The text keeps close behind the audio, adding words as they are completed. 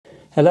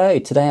Hello,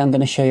 today I'm going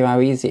to show you how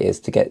easy it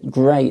is to get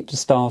great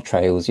star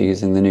trails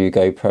using the new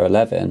GoPro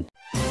 11.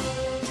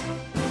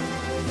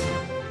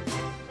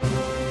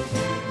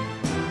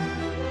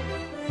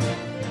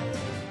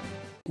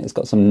 It's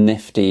got some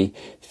nifty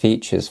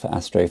features for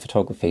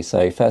astrophotography.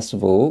 So first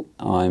of all,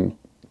 I'm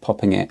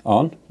popping it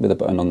on with a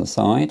button on the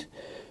side,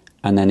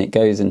 and then it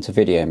goes into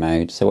video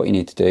mode. So what you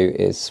need to do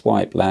is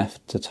swipe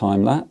left to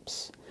time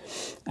lapse,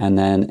 and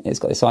then it's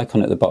got this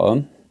icon at the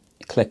bottom.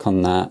 Click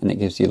on that and it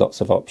gives you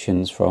lots of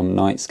options from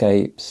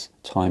nightscapes,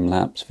 time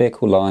lapse,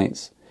 vehicle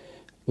lights,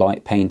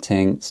 light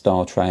painting,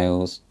 star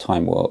trails,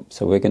 time warp.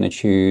 So we're going to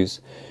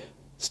choose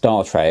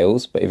star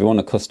trails, but if you want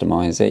to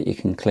customize it, you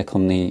can click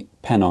on the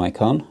pen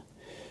icon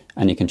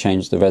and you can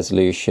change the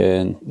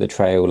resolution, the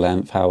trail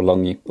length, how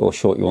long or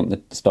short you want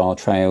the star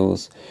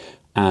trails,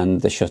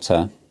 and the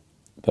shutter.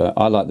 But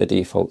I like the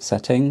default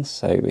settings,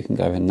 so we can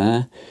go in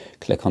there,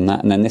 click on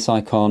that, and then this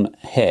icon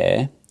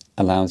here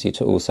allows you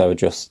to also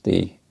adjust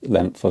the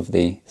length of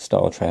the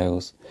star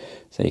trails.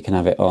 So you can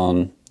have it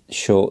on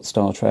short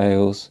star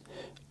trails,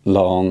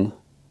 long,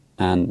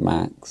 and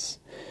max.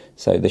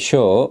 So the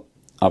short,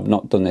 I've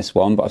not done this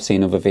one, but I've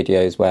seen other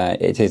videos where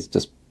it is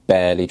just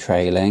barely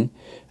trailing,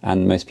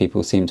 and most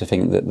people seem to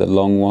think that the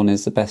long one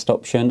is the best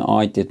option.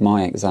 I did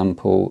my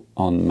example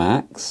on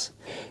max.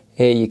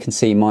 Here you can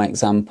see my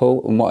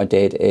example, and what I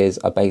did is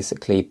I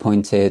basically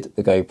pointed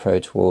the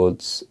GoPro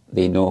towards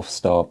the North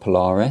Star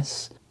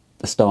Polaris.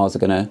 The stars are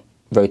going to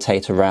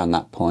rotate around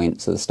that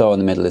point. So the star in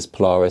the middle is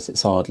Polaris,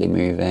 it's hardly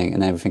moving,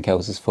 and everything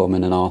else is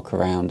forming an arc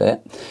around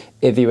it.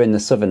 If you're in the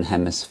southern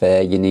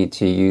hemisphere, you need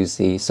to use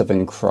the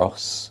Southern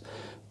Cross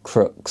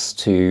crux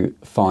to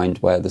find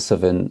where the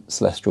southern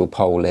celestial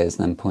pole is,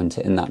 and then point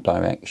it in that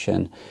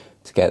direction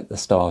to get the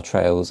star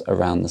trails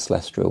around the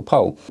celestial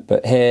pole.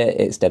 But here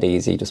it's dead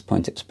easy, just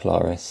point it to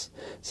Polaris.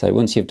 So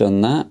once you've done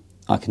that,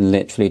 I can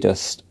literally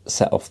just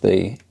set off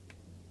the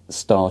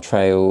star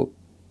trail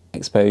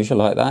exposure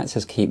like that. It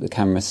says keep the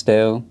camera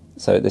still.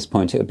 So at this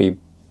point it would be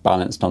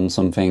balanced on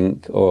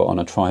something or on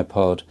a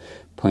tripod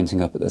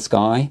pointing up at the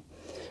sky,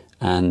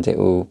 and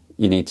you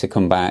need to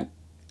come back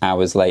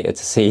hours later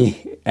to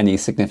see any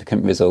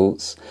significant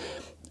results.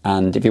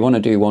 And if you want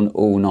to do one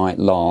all night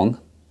long,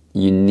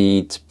 you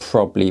need to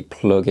probably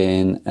plug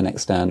in an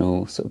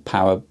external sort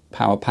of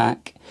power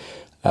pack.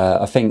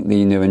 I think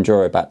the new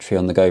Enduro battery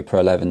on the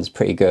GoPro 11 is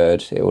pretty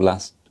good. It will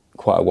last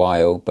quite a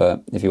while,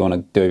 but if you want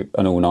to do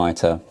an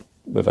all-nighter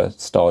with a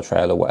star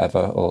trail or whatever,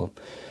 or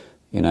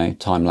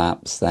time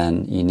lapse,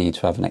 then you need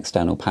to have an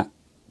external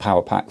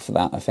power pack for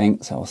that, I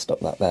think. So I'll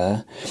stop that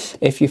there.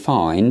 If you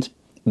find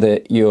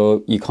that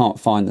you can't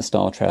find the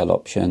star trail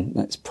option,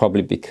 that's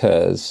probably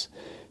because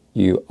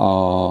you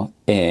are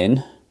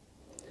in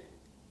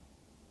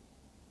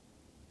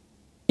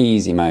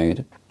easy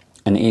mode.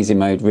 And easy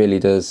mode really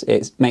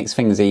it makes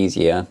things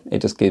easier. It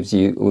just gives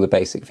you all the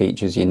basic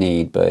features you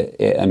need, but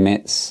it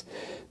omits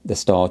the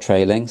star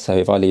trailing. So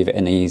if I leave it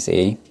in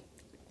easy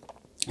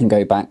and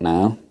go back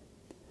now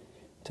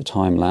to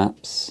time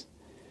lapse,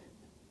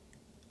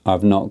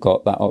 I've not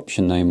got that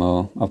option no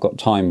more. I've got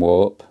time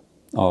warp,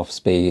 off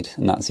speed,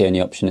 and that's the only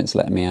option it's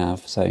letting me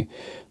have. So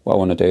what I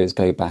want to do is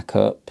go back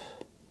up,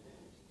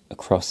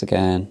 across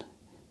again,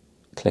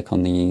 click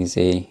on the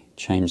easy,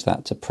 change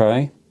that to pro,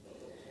 and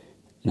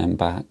then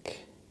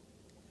back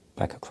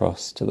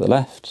across to the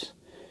left,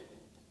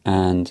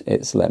 and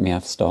it's let me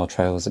have star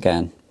trails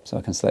again. So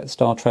I can select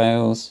star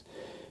trails,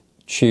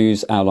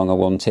 choose how long I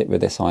want it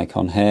with this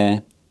icon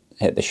here,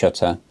 hit the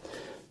shutter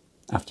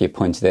after you've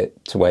pointed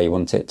it to where you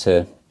want it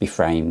to be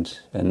framed,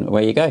 and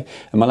away you go.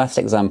 And my last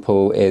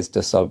example is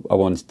just I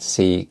wanted to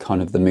see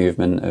kind of the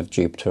movement of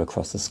Jupiter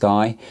across the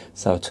sky,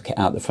 so I took it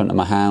out the front of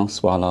my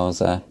house while I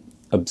was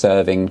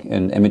observing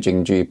and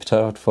imaging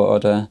Jupiter. I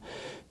thought I'd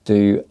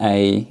do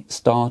a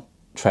star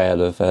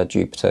trail of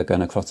Jupiter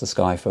going across the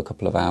sky for a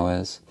couple of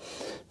hours.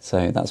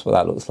 So that's what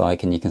that looks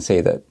like, and you can see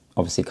that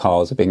obviously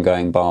cars have been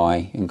going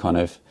by and kind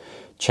of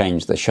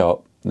changed the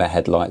shot. Their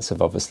headlights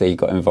have obviously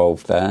got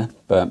involved there,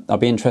 but I'll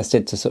be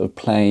interested to sort of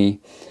play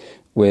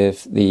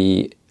with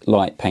the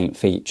light paint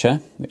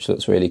feature, which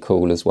looks really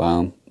cool as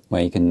well,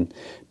 where you can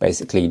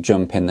basically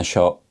jump in the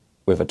shot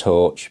with a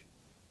torch,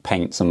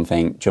 paint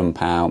something,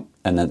 jump out,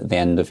 and then at the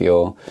end of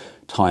your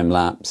time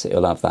lapse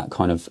it'll have that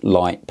kind of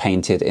light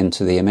painted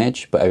into the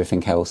image, but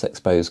everything else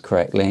exposed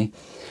correctly.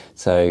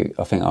 So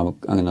I think I'm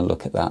going to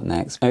look at that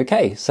next.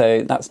 Okay,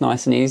 so that's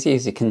nice and easy,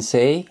 as you can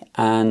see,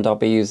 and I'll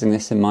be using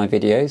this in my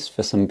videos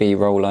for some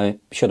B-roll, I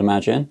should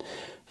imagine.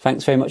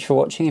 Thanks very much for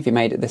watching if you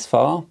made it this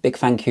far. Big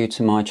thank you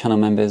to my channel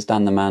members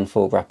Dan the Man,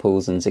 4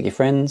 Grapples and Ziggy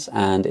Friends,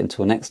 and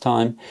until next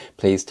time,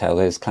 please tell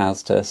those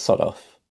clouds to sod off.